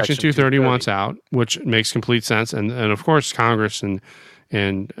wanted Section 230 wants out, which makes complete sense. And of course, Congress and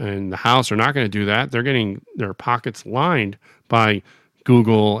the House are not going to do that. They're getting their pockets lined by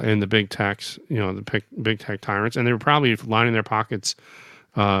Google and the big techs, the big tech tyrants, and they were probably lining their pockets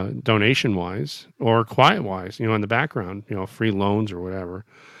donation wise or quiet wise, in the background, free loans or whatever.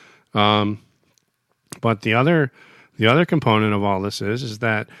 But the other component of all this is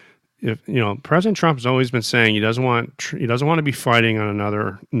that if President Trump has always been saying he doesn't want to be fighting on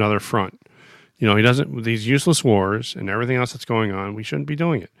another front. He doesn't, these useless wars and everything else that's going on, we shouldn't be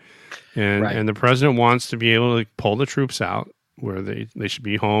doing it. And the president wants to be able to pull the troops out where they should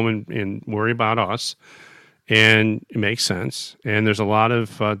be home and worry about us. And it makes sense. And there's a lot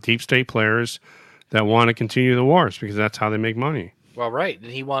of deep state players that want to continue the wars because that's how they make money. Well, right. And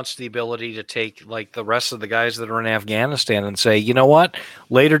he wants the ability to take like the rest of the guys that are in Afghanistan and say, you know what,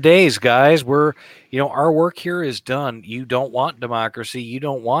 later days, guys, we're, our work here is done. You don't want democracy. You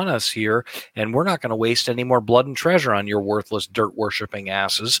don't want us here. And we're not going to waste any more blood and treasure on your worthless dirt worshipping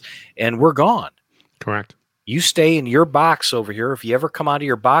asses. And we're gone. Correct. You stay in your box over here. If you ever come out of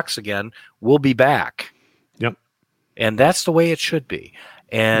your box again, we'll be back. Yep. And that's the way it should be.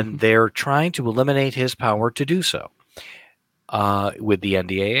 And they're trying to eliminate his power to do so. With the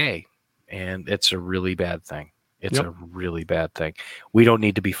NDAA, and it's a really bad thing. It's a really bad thing. We don't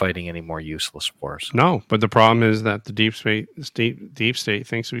need to be fighting any more useless wars. No, but the problem is that the deep state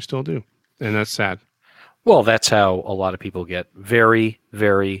thinks we still do, and that's sad. Well, that's how a lot of people get very,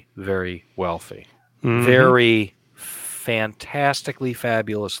 very, very wealthy, very fantastically,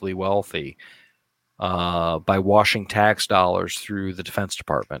 fabulously wealthy by washing tax dollars through the Defense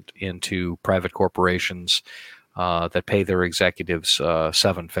Department into private corporations that pay their executives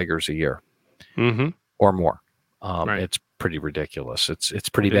 7 figures a year or more. It's pretty ridiculous. It's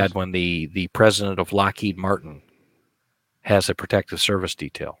pretty bad when the president of Lockheed Martin has a protective service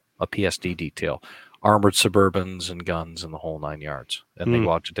detail, a PSD detail, armored Suburbans and guns and the whole 9 yards. And they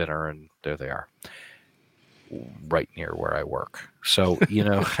go out to dinner and there they are, right near where I work. So,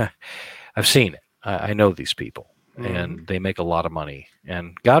 I've seen it. I know these people and they make a lot of money.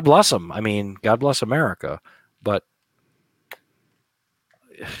 And God bless them. I mean, God bless America. But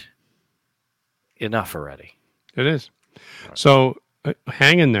enough already. It is. So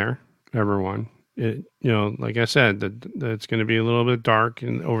hang in there, everyone. Like I said, that it's going to be a little bit dark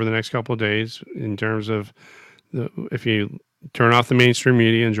over the next couple of days in terms of if you turn off the mainstream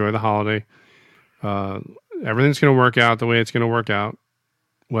media, enjoy the holiday. Everything's going to work out the way it's going to work out,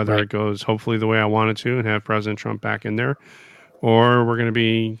 whether it goes hopefully the way I want it to and have President Trump back in there, or we're going to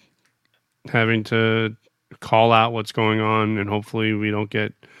be having to call out what's going on, and hopefully we don't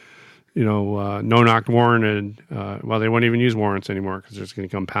get, no-knock warranted. Well, they won't even use warrants anymore because they're just going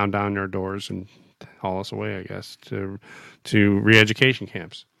to come pound down our doors and haul us away, I guess, to re-education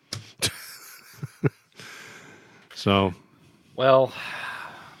camps. So, well,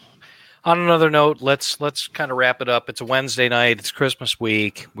 On another note, let's kind of wrap it up. It's a Wednesday night. It's Christmas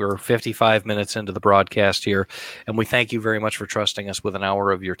week. We're 55 minutes into the broadcast here, and we thank you very much for trusting us with an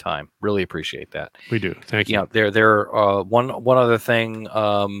hour of your time. Really appreciate that. We do. Thank you. One other thing.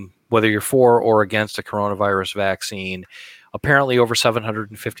 Whether you're for or against a coronavirus vaccine, apparently over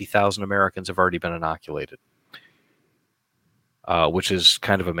 750,000 Americans have already been inoculated, which is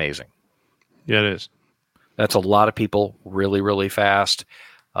kind of amazing. Yeah, it is. That's a lot of people really, really fast.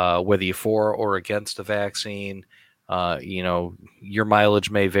 Whether you're for or against the vaccine, your mileage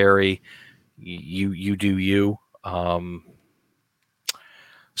may vary. You do you.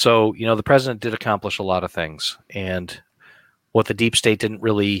 So, the president did accomplish a lot of things. And what the deep state didn't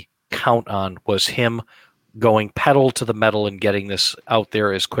really count on was him going pedal to the metal and getting this out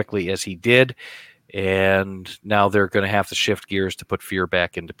there as quickly as he did. And now they're going to have to shift gears to put fear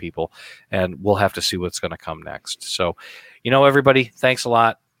back into people. And we'll have to see what's going to come next. So, everybody, thanks a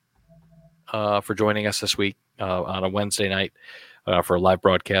lot for joining us this week on a Wednesday night for a live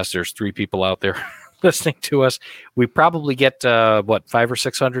broadcast. There's 3 people out there listening to us. We probably get, 500 or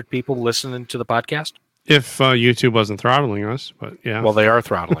 600 people listening to the podcast? If YouTube wasn't throttling us, but yeah. Well, they are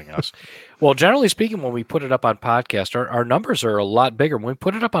throttling us. Well, generally speaking, when we put it up on podcast, our numbers are a lot bigger. When we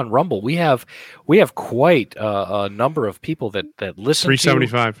put it up on Rumble, we have quite a number of people that listen.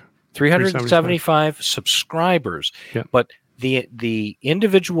 375. 375 subscribers. Yep. But the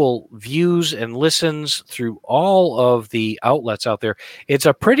individual views and listens through all of the outlets out there, it's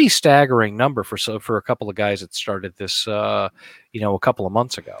a pretty staggering number for a couple of guys that started this a couple of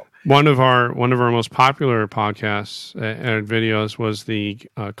months ago. One of our most popular podcasts and videos was the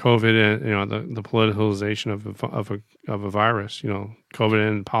COVID and the politicalization of a virus. COVID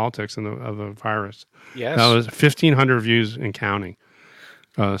and politics of a virus. Yes, that was 1,500 views and counting.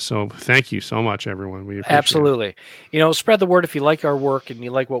 So thank you so much, everyone. We appreciate Absolutely. It. Spread the word if you like our work and you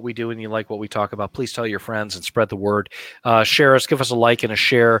like what we do and you like what we talk about. Please tell your friends and spread the word. Share us, give us a like and a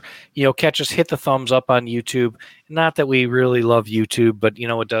share. Catch us, hit the thumbs up on YouTube. Not that we really love YouTube, but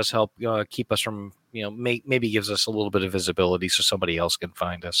it does help keep us from maybe gives us a little bit of visibility so somebody else can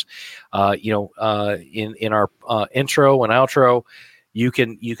find us. In our intro and outro, you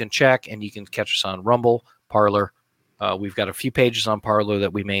can check and you can catch us on Rumble, Parler. We've got a few pages on Parler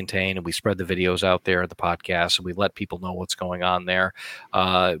that we maintain, and we spread the videos out there, the podcast, and we let people know what's going on there.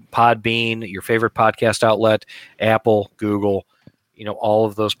 Podbean, your favorite podcast outlet, Apple, Google, all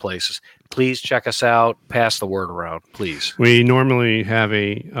of those places. Please check us out. Pass the word around, please. We normally have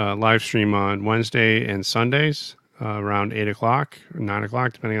a live stream on Wednesday and Sundays around 8 o'clock or 9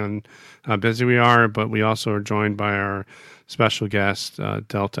 o'clock, depending on how busy we are. But we also are joined by our special guest,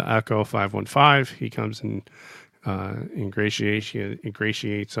 Delta Echo 515. He comes and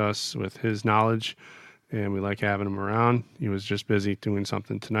ingratiates us with his knowledge, and we like having him around. He was just busy doing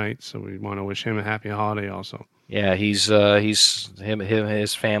something tonight, so we want to wish him a happy holiday also. Yeah, his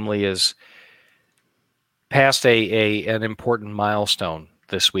family is past an important milestone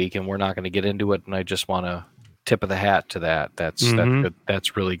this week, and we're not going to get into it, and I just want to tip of the hat to that. That's good.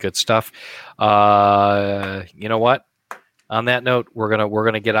 That's really good stuff. You know what? On that note, we're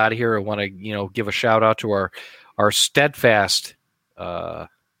gonna get out of here. I want to give a shout out to our Steadfast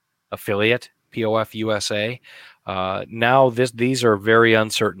affiliate, POF USA. Now these are very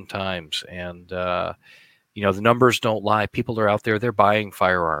uncertain times, and the numbers don't lie. People are out there; they're buying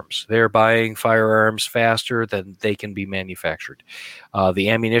firearms. They're buying firearms faster than they can be manufactured. The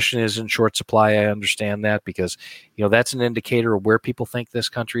ammunition is in short supply. I understand that because that's an indicator of where people think this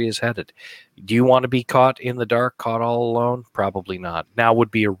country is headed. Do you want to be caught in the dark, caught all alone? Probably not. Now would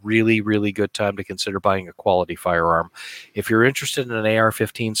be a really, really good time to consider buying a quality firearm. If you're interested in an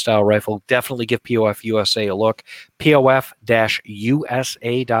AR-15 style rifle, definitely give POF USA a look.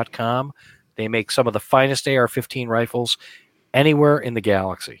 POF-USA.com. They make some of the finest AR-15 rifles anywhere in the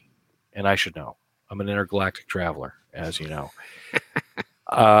galaxy. And I should know. I'm an intergalactic traveler, as you know.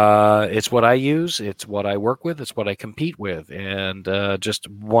 It's what I use. It's what I work with. It's what I compete with. And just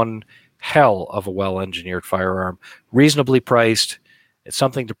one hell of a well-engineered firearm, reasonably priced. It's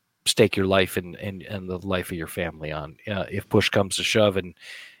something to stake your life and the life of your family on. If push comes to shove and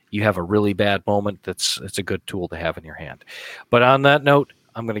you have a really bad moment, it's a good tool to have in your hand. But on that note,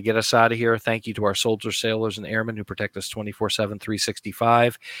 I'm going to get us out of here. Thank you to our soldiers, sailors, and airmen who protect us 24/7,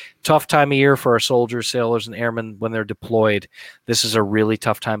 365. Tough time of year for our soldiers, sailors, and airmen when they're deployed. This is a really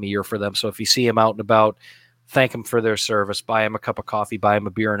tough time of year for them. So if you see them out and about, thank them for their service. Buy them a cup of coffee. Buy them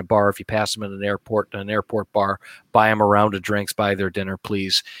a beer in a bar. If you pass them in an airport bar, buy them a round of drinks. Buy their dinner,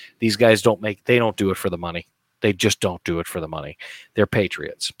 please. These guys don't do it for the money. They just don't do it for the money. They're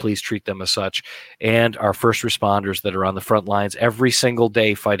patriots. Please treat them as such. And our first responders that are on the front lines every single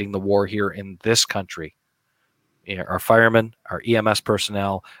day fighting the war here in this country, our firemen, our EMS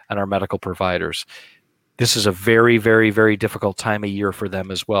personnel, and our medical providers. This is a very, very, very difficult time of year for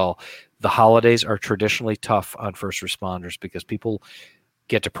them as well. The holidays are traditionally tough on first responders because people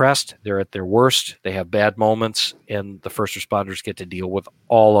get depressed. They're at their worst. They have bad moments, and the first responders get to deal with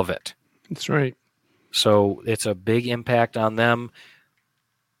all of it. That's right. So it's a big impact on them,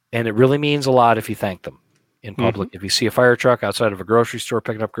 and it really means a lot if you thank them in public. If you see a fire truck outside of a grocery store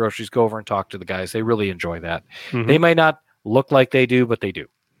picking up groceries, go over and talk to the guys. They really enjoy that. They might not look like they do, but they do.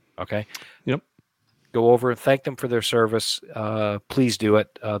 Okay? Yep. Go over and thank them for their service. Please do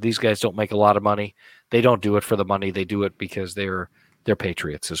it. These guys don't make a lot of money. They don't do it for the money. They do it because they're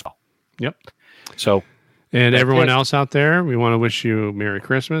patriots as well. Yep. So, and everyone else out there, we want to wish you Merry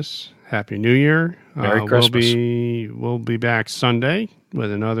Christmas, Happy New Year. Merry Christmas. We'll be back Sunday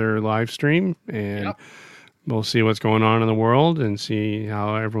with another live stream, and we'll see what's going on in the world and see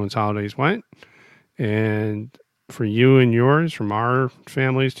how everyone's holidays went. And for you and yours, from our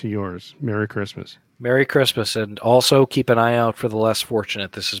families to yours, Merry Christmas. Merry Christmas, and also keep an eye out for the less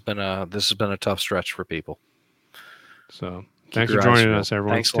fortunate. This has been a tough stretch for people. So, thanks for joining us,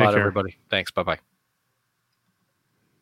 everyone. Thanks a lot, everybody. Thanks. Bye-bye.